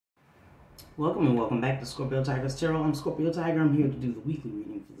Welcome and welcome back to Scorpio Tigers Tarot. I'm Scorpio Tiger. I'm here to do the weekly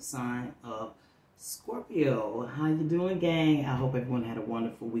reading for the sign of Scorpio. How you doing, gang? I hope everyone had a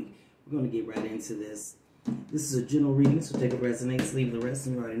wonderful week. We're going to get right into this. This is a general reading, so take what resonates, leave the rest,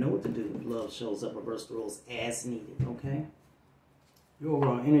 and you already know what to do. If love shows up, reverse the roles as needed, okay? Your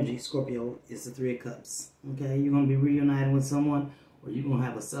overall energy, Scorpio, is the Three of Cups, okay? You're going to be reuniting with someone, or you're going to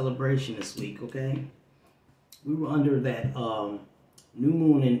have a celebration this week, okay? We were under that new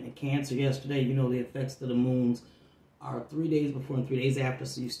moon in Cancer yesterday. You know the effects of the moons are 3 days before and 3 days after,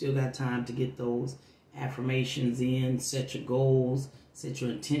 so you still got time to get those affirmations in, set your goals, set your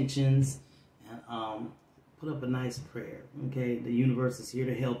intentions, and put up a nice prayer, okay? The universe is here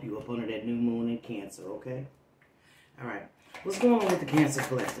to help you up under that new moon in Cancer, okay? All right. What's going on with the Cancer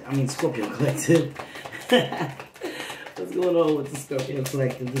Collective? I mean, Scorpio Collective. What's going on with the Scorpio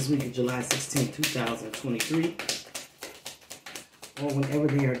Collective this week of July 16, 2023? Or whenever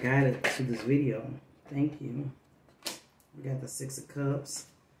they are guided to this video. Thank you. We got the Six of Cups.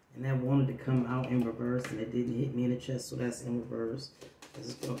 And that wanted to come out in reverse. And it didn't hit me in the chest. So that's in reverse.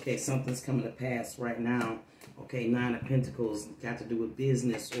 Okay, something's coming to pass right now. Okay, Nine of Pentacles. Got to do with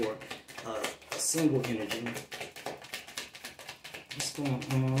business or a single energy. What's going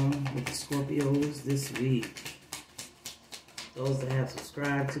on with the Scorpios this week? Those that have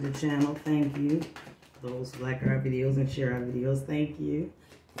subscribed to the channel, thank you. Those who like our videos and share our videos, thank you.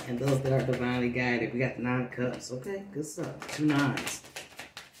 And those that are divinely guided, we got the Nine of Cups. Okay, good stuff. 2 nines.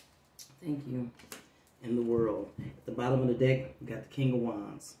 Thank you. In the world. At the bottom of the deck, we got the King of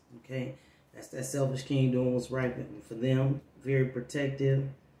Wands. Okay, that's that selfish king doing what's right for them. Very protective,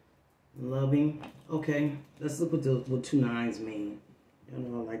 loving. Okay, let's look what 2 nines mean. Y'all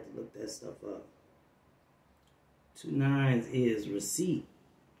know I like to look that stuff up. 2 nines is receipt.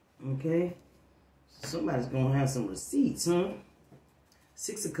 Okay. Somebody's going to have some receipts, huh?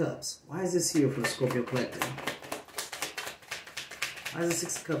 6 of Cups. Why is this here for the Scorpio Collective? Why is the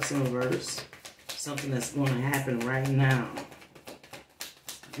 6 of Cups in reverse? Something that's going to happen right now.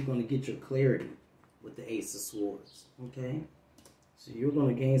 You're going to get your clarity with the Ace of Swords, okay? So you're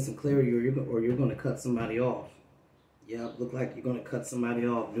going to gain some clarity or you're going to cut somebody off. Yeah, look like you're going to cut somebody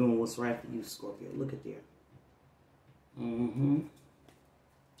off doing what's right for you, Scorpio. Look at there. Mm-hmm.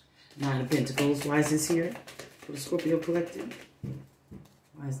 9 of Pentacles. Why is this here for the Scorpio Collective?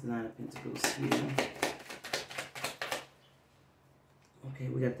 Why is the 9 of Pentacles here? Okay,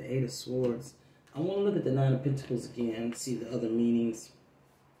 we got the 8 of Swords. I want to look at the 9 of Pentacles again and see the other meanings.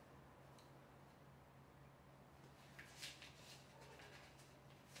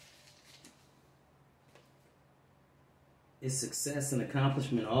 It's success and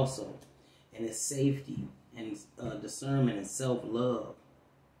accomplishment also. And it's safety and discernment and self-love.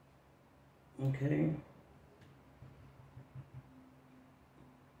 Okay.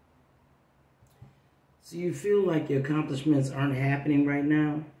 So you feel like your accomplishments aren't happening right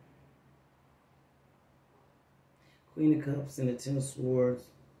now? Queen of Cups and the 10 of Swords.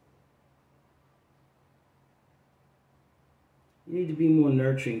 You need to be more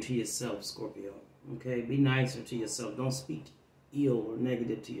nurturing to yourself, Scorpio. Okay? Be nicer to yourself. Don't speak ill or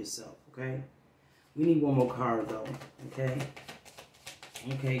negative to yourself. Okay? We need one more card, though. Okay?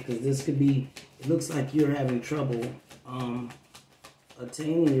 Okay, because this could be, it looks like you're having trouble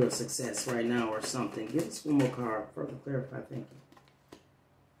attaining your success right now or something. Give us one more card. Further clarify, thank you.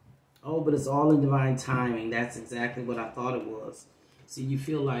 Oh, but it's all in divine timing. That's exactly what I thought it was. See, you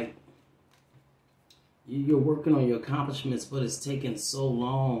feel like you're working on your accomplishments, but it's taking so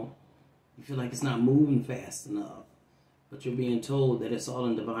long. You feel like it's not moving fast enough. But you're being told that it's all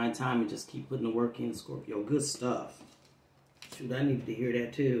in divine timing. Just keep putting the work in, Scorpio. Good stuff. Shoot, I needed to hear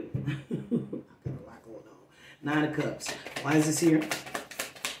that too. I got a lot going on. 9 of Cups. Why is this here?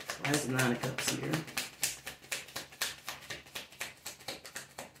 Why is the 9 of Cups here?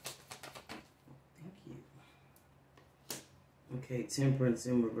 Thank you. Okay, Temperance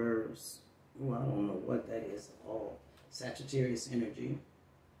in reverse. Oh, I don't know what that is at all. Sagittarius energy.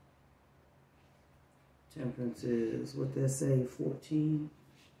 Temperance is, what they say, 14.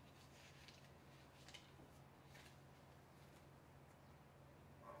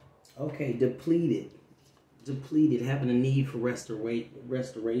 Okay, depleted. Depleted, having a need for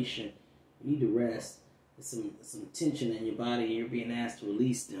restoration. You need to rest. There's some tension in your body and you're being asked to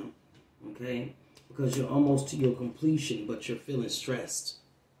release them. Okay? Because you're almost to your completion, but you're feeling stressed.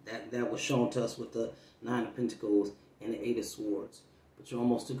 That was shown to us with the 9 of Pentacles and the 8 of Swords. But you're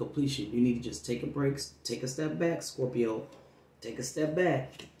almost to completion. You need to just take a break, take a step back, Scorpio. Take a step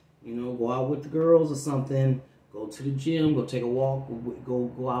back. You know, go out with the girls or something. Go to the gym, go take a walk,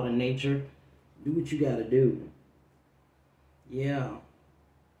 go out in nature. Do what you got to do. Yeah.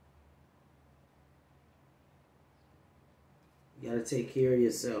 got to take care of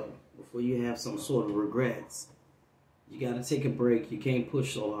yourself before you have some sort of regrets. You got to take a break. You can't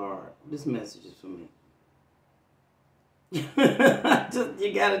push so hard. This message is for me. You got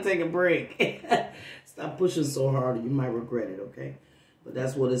to take a break. Stop pushing so hard or you might regret it, okay? But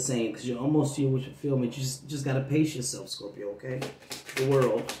that's what it's saying, because you're almost here with your fulfillment. You just got to pace yourself, Scorpio, okay? The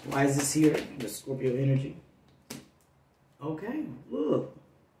world. Why is this here? The Scorpio energy. Okay, look.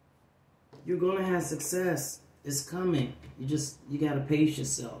 You're going to have success. It's coming. You got to pace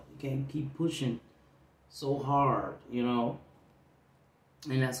yourself. You can't keep pushing so hard, you know?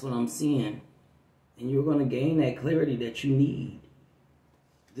 And that's what I'm seeing. And you're going to gain that clarity that you need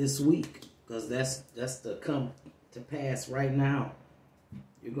this week, because that's the come to pass right now.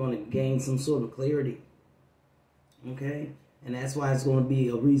 You're going to gain some sort of clarity, okay? And that's why it's going to be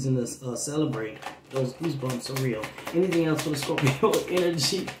a reason to celebrate. Those goosebumps are real. Anything else for the Scorpio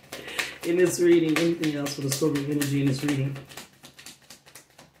energy in this reading? Anything else for the Scorpio energy in this reading?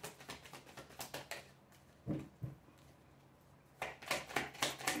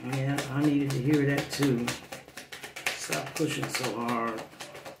 Yeah, I needed to hear that too. Stop pushing so hard.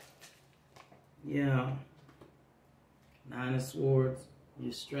 Yeah. Nine of Swords.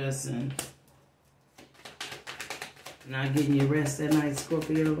 You're stressing. Not getting your rest that night,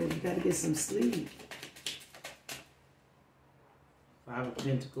 Scorpio. You got to get some sleep. Five of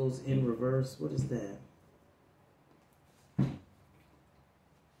Pentacles in reverse. What is that? Five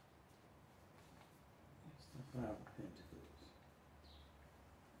of Pentacles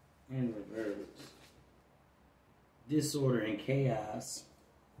in reverse. Disorder and chaos.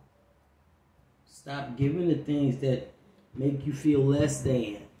 Stop giving the things that make you feel less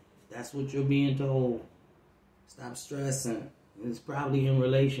than. That's what you're being told. Stop stressing. It's probably in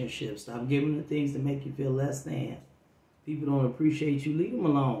relationships. Stop giving the things that make you feel less than. People don't appreciate you. Leave them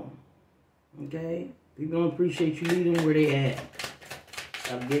alone. Okay? People don't appreciate you. Leave them where they at.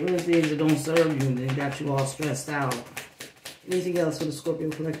 Stop giving the things that don't serve you and they got you all stressed out. Anything else for the Scorpio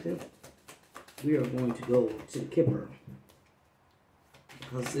Collective? We are going to go to the Kipper,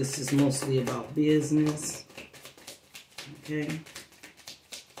 because this is mostly about business. Okay?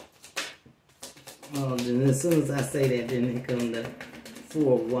 Oh, then as soon as I say that, then it comes the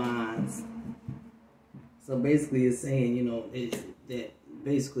Four of Wands. So basically it's saying, you know, that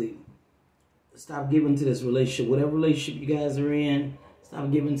basically stop giving to this relationship. Whatever relationship you guys are in,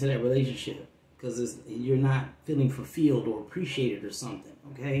 stop giving to that relationship, because you're not feeling fulfilled or appreciated or something,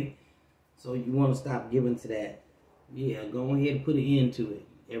 okay? So you want to stop giving to that. Yeah, go ahead and put an end to it.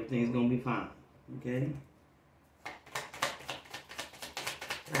 Everything's going to be fine, okay?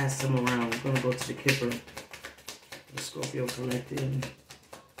 Last time around, we're going to go to the Kipper, the Scorpio Collective.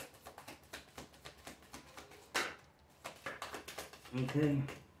 Okay,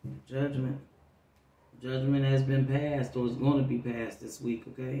 Judgment. Judgment has been passed, or is going to be passed this week,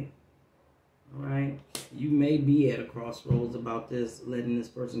 okay? All right? You may be at a crossroads about this, letting this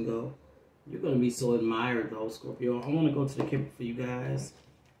person go. You're going to be so admired, though, Scorpio. I want to go to the Kipper for you guys.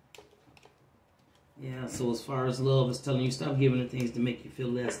 Yeah, so as far as love, it's telling you stop giving the things to make you feel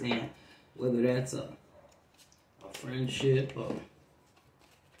less than. Whether that's a friendship, a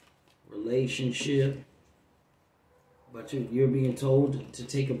relationship. But you're being told to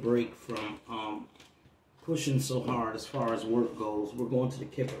take a break from pushing so hard as far as work goes. We're going to the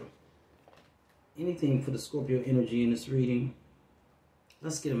Kipper. Anything for the Scorpio energy in this reading?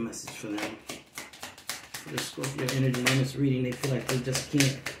 Let's get a message for them. For the Scorpio energy in this reading, they feel like they just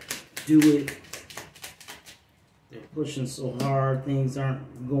can't do it. They're pushing so hard. Things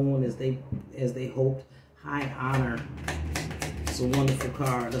aren't going as they hoped. High honor. It's a wonderful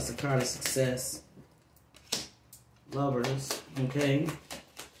card. That's a card of success. Lovers. Okay.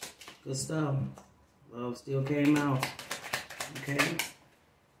 Good stuff. Love still came out. Okay.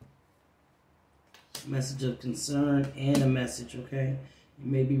 Message of concern and a message, okay?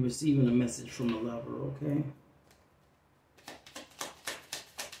 You may be receiving a message from a lover, okay?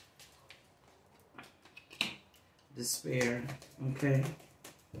 Despair, okay?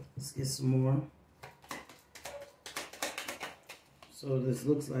 Let's get some more. So this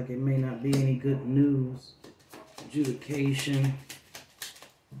looks like it may not be any good news. Adjudication.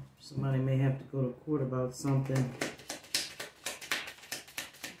 Somebody may have to go to court about something.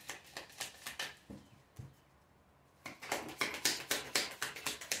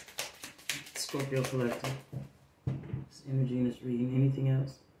 Scorpio Collective. This energy in this reading. Anything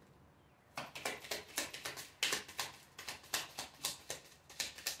else?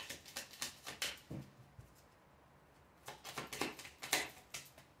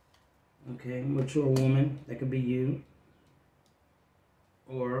 Okay, mature woman. That could be you.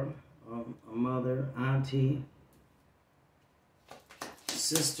 Or a mother, auntie.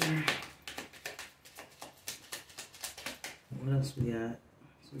 sister. What else we got?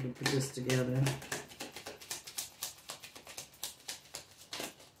 So we can put this together.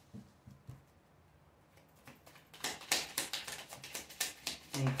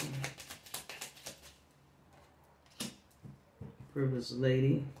 Thank you. Privileged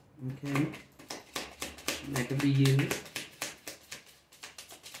lady. Okay. That could be you.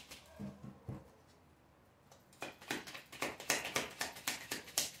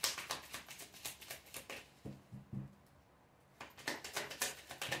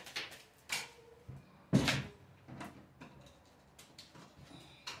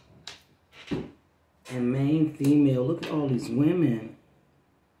 And main female, look at all these women.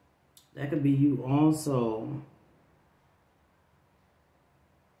 That could be you also.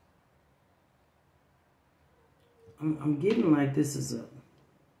 I'm getting like this is a...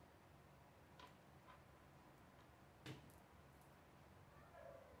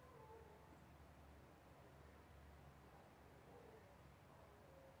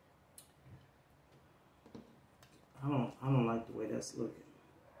 I don't like the way that's looking.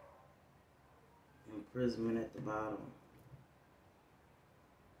 Imprisonment at the bottom.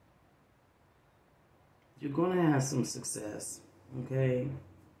 You're going to have some success, okay?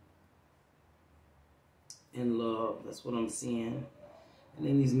 In love, that's what I'm seeing. And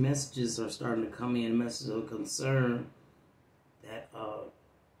then these messages are starting to come in, messages of concern that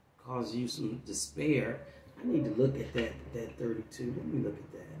cause you some despair. I need to look at that 32. Let me look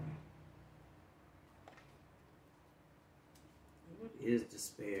at that. What is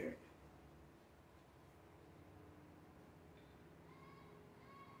despair?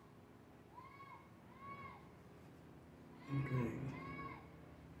 Okay.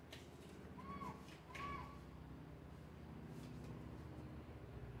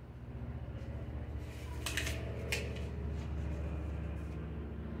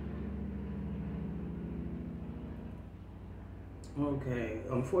 Okay.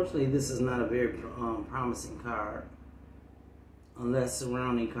 Unfortunately, this is not a very promising card unless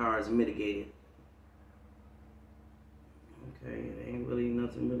surrounding cards mitigate it. Okay. There ain't really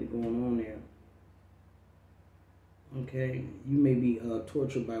nothing really going on there. Okay, you may be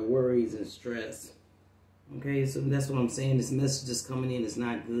tortured by worries and stress. Okay, so that's what I'm saying. This message that's coming in is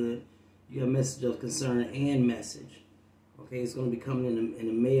not good. You got a message of concern and message. Okay, it's going to be coming in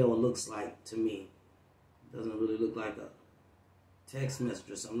the mail, it looks like to me. It doesn't really look like a text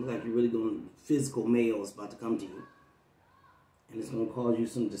message or something. It looks like you're really going physical mail is about to come to you. And it's going to cause you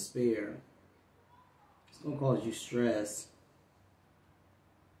some despair. It's going to cause you stress.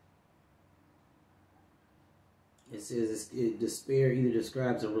 It says despair either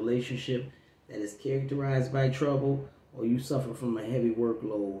describes a relationship that is characterized by trouble, or you suffer from a heavy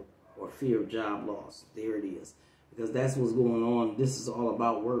workload or fear of job loss. There it is. Because that's what's going on. This is all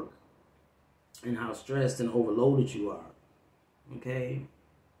about work and how stressed and overloaded you are. Okay?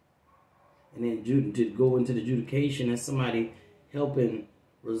 And then to go into the adjudication as somebody helping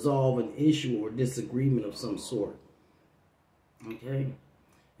resolve an issue or disagreement of some sort. Okay?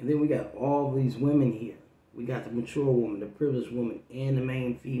 And then we got all these women here. We got the mature woman, the privileged woman, and the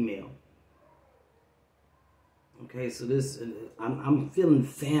main female. Okay, so this, I'm feeling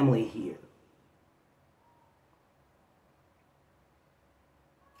family here.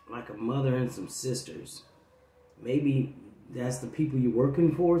 Like a mother and some sisters. Maybe that's the people you're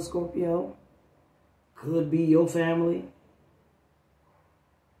working for, Scorpio. Could be your family.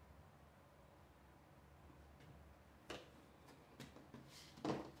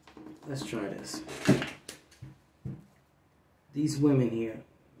 Let's try this. These women here,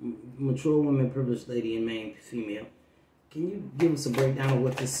 mature woman, privileged lady, and main female. Can you give us a breakdown of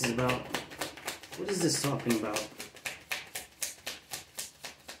what this is about? What is this talking about?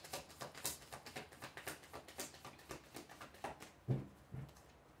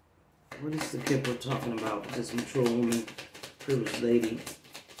 What is the Kipper talking about with this mature woman, privileged lady,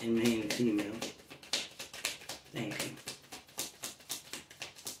 and main female? Thank you.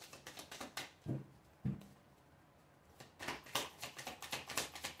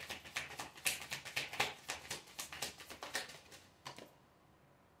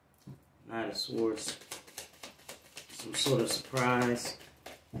 Knight of Swords, some sort of surprise,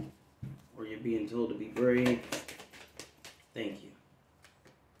 or you're being told to be brave. Thank you.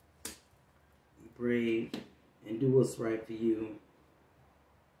 Be brave and do what's right for you.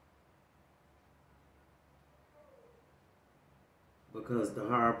 Because the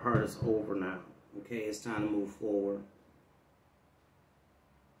hard part is over now. Okay, it's time to move forward.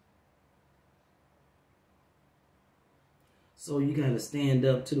 So you got to stand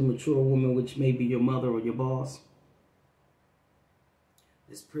up to the mature woman, which may be your mother or your boss.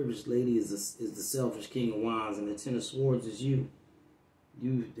 This privileged lady is the selfish King of Wands, and the Ten of Swords is you.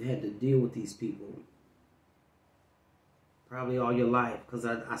 You had to deal with these people probably all your life, because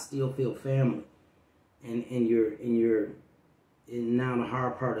I still feel family, and now the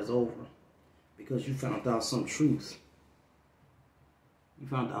hard part is over, because you found out some truth. You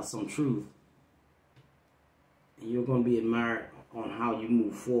found out some truth, and you're going to be admired on how you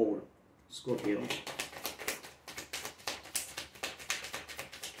move forward, Scorpio.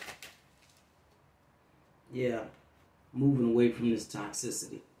 Yeah, moving away from this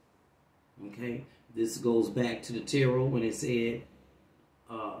toxicity. Okay, this goes back to the tarot when it said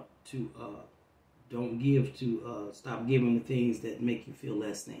don't give to stop giving the things that make you feel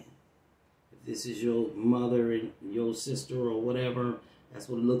less than. If this is your mother and your sister or whatever, that's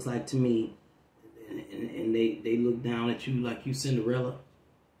what it looks like to me. And they look down at you like you Cinderella.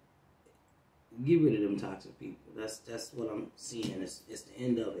 Get rid of them toxic people. That's what I'm seeing. It's the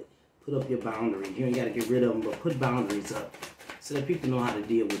end of it. Put up your boundaries. You ain't got to get rid of them, but put boundaries up so that people know how to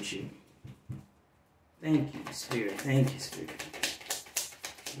deal with you. Thank you, Spirit. Thank you, Spirit.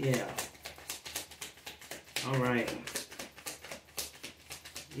 Yeah. All right.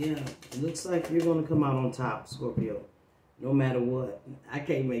 Yeah, it looks like you're going to come out on top, Scorpio. No matter what. I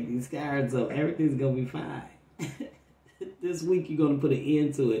can't make these cards up. Everything's going to be fine. This week, you're going to put an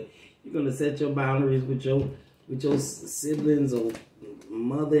end to it. You're going to set your boundaries with your siblings or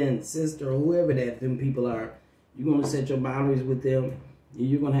mother and sister or whoever that them people are. You're going to set your boundaries with them.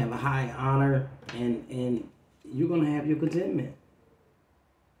 You're going to have a high honor, and you're going to have your contentment.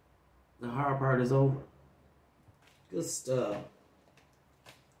 The hard part is over. Good stuff.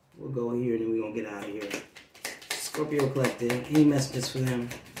 We'll go here and then we're going to get out of here. Scorpio Collective, any messages for them?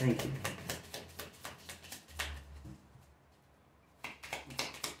 Thank you.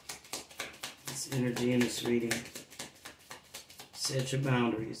 This energy in this reading. Set your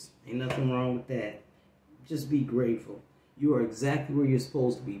boundaries. Ain't nothing wrong with that. Just be grateful. You are exactly where you're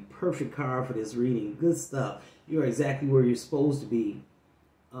supposed to be. Perfect card for this reading. Good stuff. You are exactly where you're supposed to be.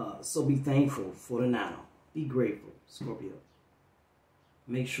 So be thankful for the now. Be grateful, Scorpio.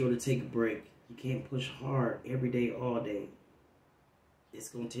 Make sure to take a break. You can't push hard every day, all day. It's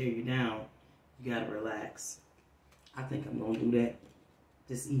going to tear you down. You got to relax. I think I'm going to do that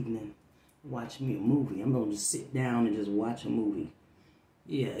this evening. Watch me a movie. I'm going to just sit down and just watch a movie.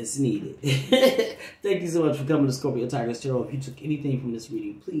 Yeah, it's needed. Thank you so much for coming to Scorpio Tigers Tarot. If you took anything from this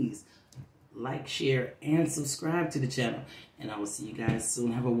reading, please like, share, and subscribe to the channel. And I will see you guys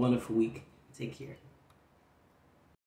soon. Have a wonderful week. Take care.